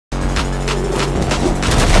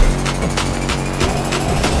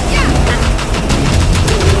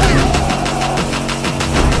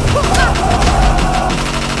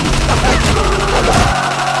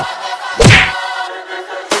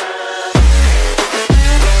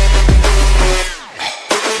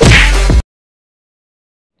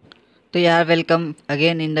तो यार welcome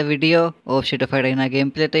again in the video of SFArena game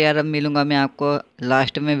play. तो यार अब मिलूंगा मैं आपको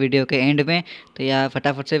लास्ट में वीडियो के एंड में। तो यार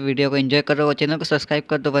फटाफट से वीडियो को एंजॉय करो और चैनल को सब्सक्राइब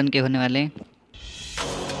कर दो, 1 के होने वाले हैं।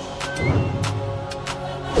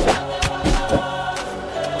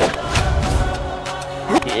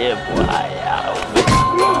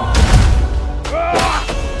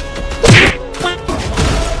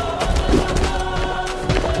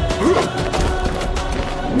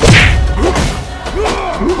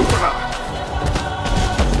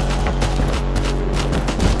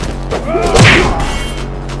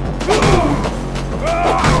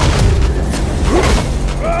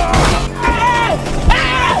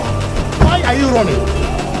 Why are you running?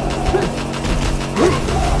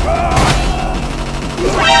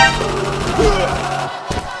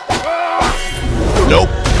 Nope.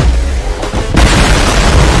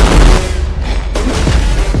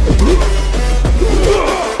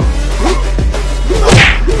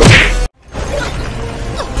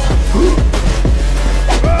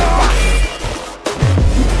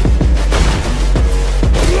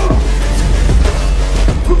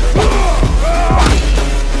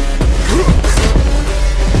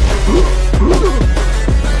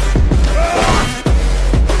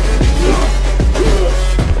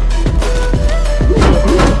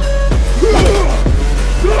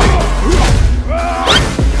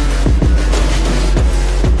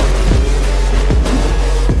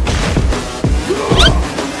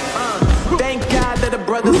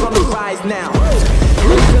 Brothers on the rise now.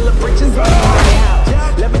 Celebrations on the way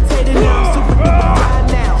out. Levitating now, I'm super duper fly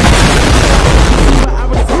now. But I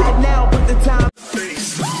reside now, put the time.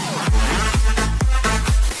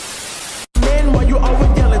 Man, while you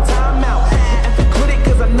always yelling time out. And for quit it,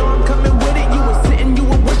 cause I know I'm coming with it. You were sitting, you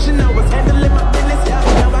were wishing I was handling my business.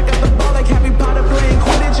 Now I got the ball like Harry Potter playing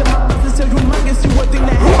Quidditch. And my business is humongous, you would think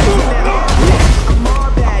that happens in that. I'm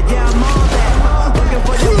all that, yeah, I'm all that. Looking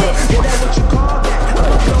for your look, yeah, that's what you call that.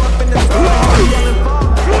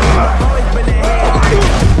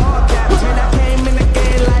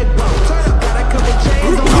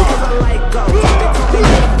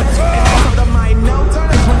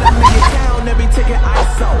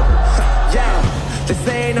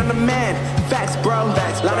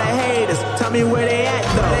 Me where they at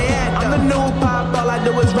though. I'm the new pop, all I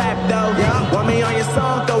do is rap though. Want me on your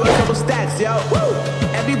song, throw a couple stacks, yo. Woo!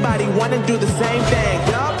 Everybody wanna do the same thing,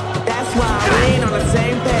 yo. That's why we ain't on the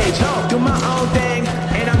same page. Do my own thing,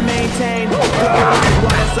 and I maintain. Flow like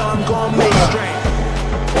water, so I'm going mainstream.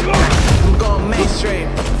 I'm going mainstream.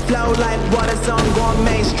 Flow like water, so I'm going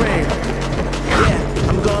mainstream. Yeah,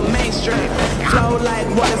 I'm going mainstream. Flow like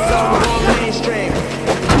water, so I'm going mainstream.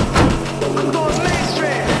 I'm going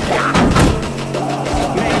mainstream.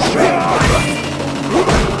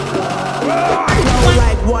 Flow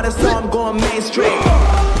like water, so I'm going mainstream.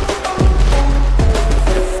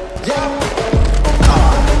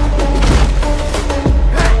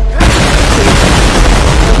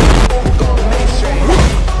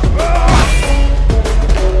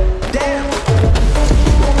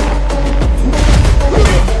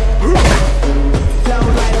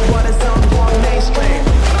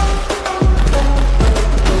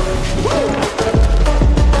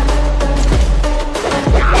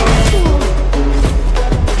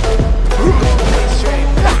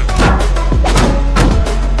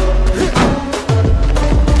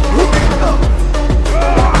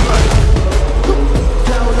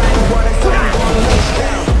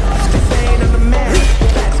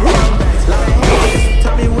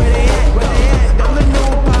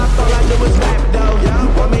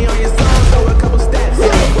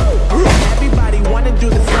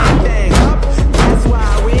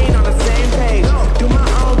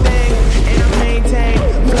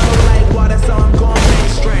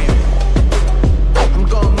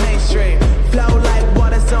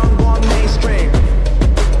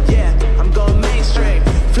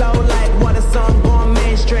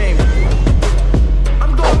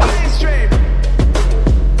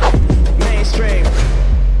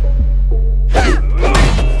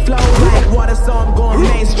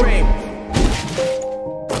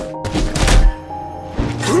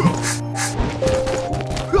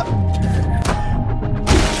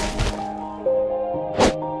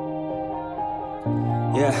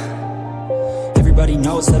 Everybody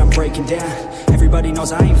knows that I'm breaking down. Everybody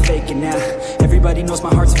knows I ain't faking now. Everybody knows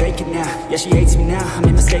my heart's vacant now. Yeah, she hates me now, I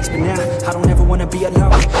made mistakes but now I don't ever wanna be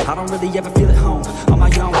alone. I don't really ever feel at home on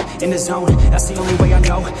my own. in the zone, that's the only way I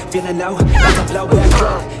know. Feeling low, about to blow back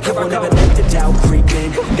up. I won't ever let the doubt creep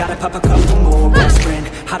in. Gotta pop a couple more aspirin.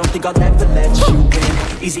 I don't think I'll ever let you in.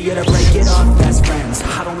 Easier to break it off best friends.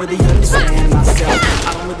 I don't really understand myself.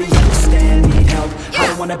 I don't really understand, need help. I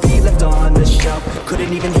don't wanna be left on the shelf.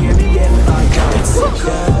 Couldn't even hear me if I yelled. It's so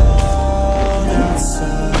cold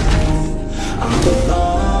outside, I'm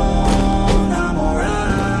alone, I'm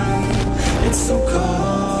alright. It's so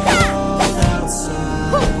cold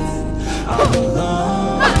outside, I'm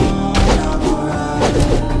alone, I'm alright.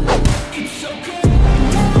 It's so cold.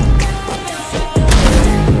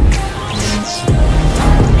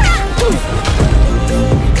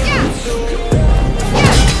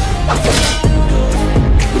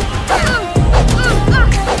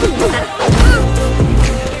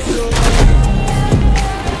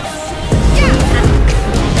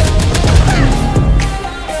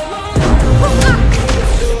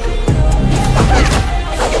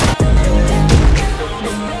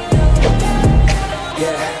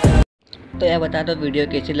 तो यार बता दो video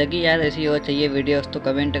कैसी लगी यार। ऐसी और चाहिए वीडियोस तो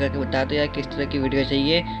कमेंट करके बता दो यार किस तरह की वीडियो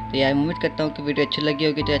चाहिए। तो यार उम्मीद करता हूँ कि वीडियो अच्छी लगी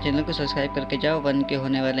होगी। तो यार चैनल को सब्सक्राइब करके जाओ, 1 के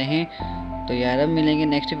होने वाले हैं। तो यार अब मिलेंगे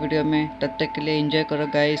नेक्स्ट वीडियो में, तब तक के लिए एंजॉय करो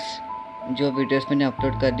गाइस। जो वीडियोस मैंने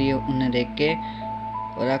अपलोड कर दी है उन्हें देख के,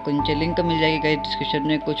 और आपको नीचे लिंक मिल जाएगी गाइस डिस्क्रिप्शन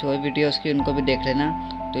में कुछ और वीडियोज़ की, उनको भी देख लेना।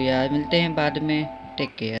 तो यार मिलते हैं बाद में,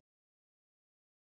 टेक केयर।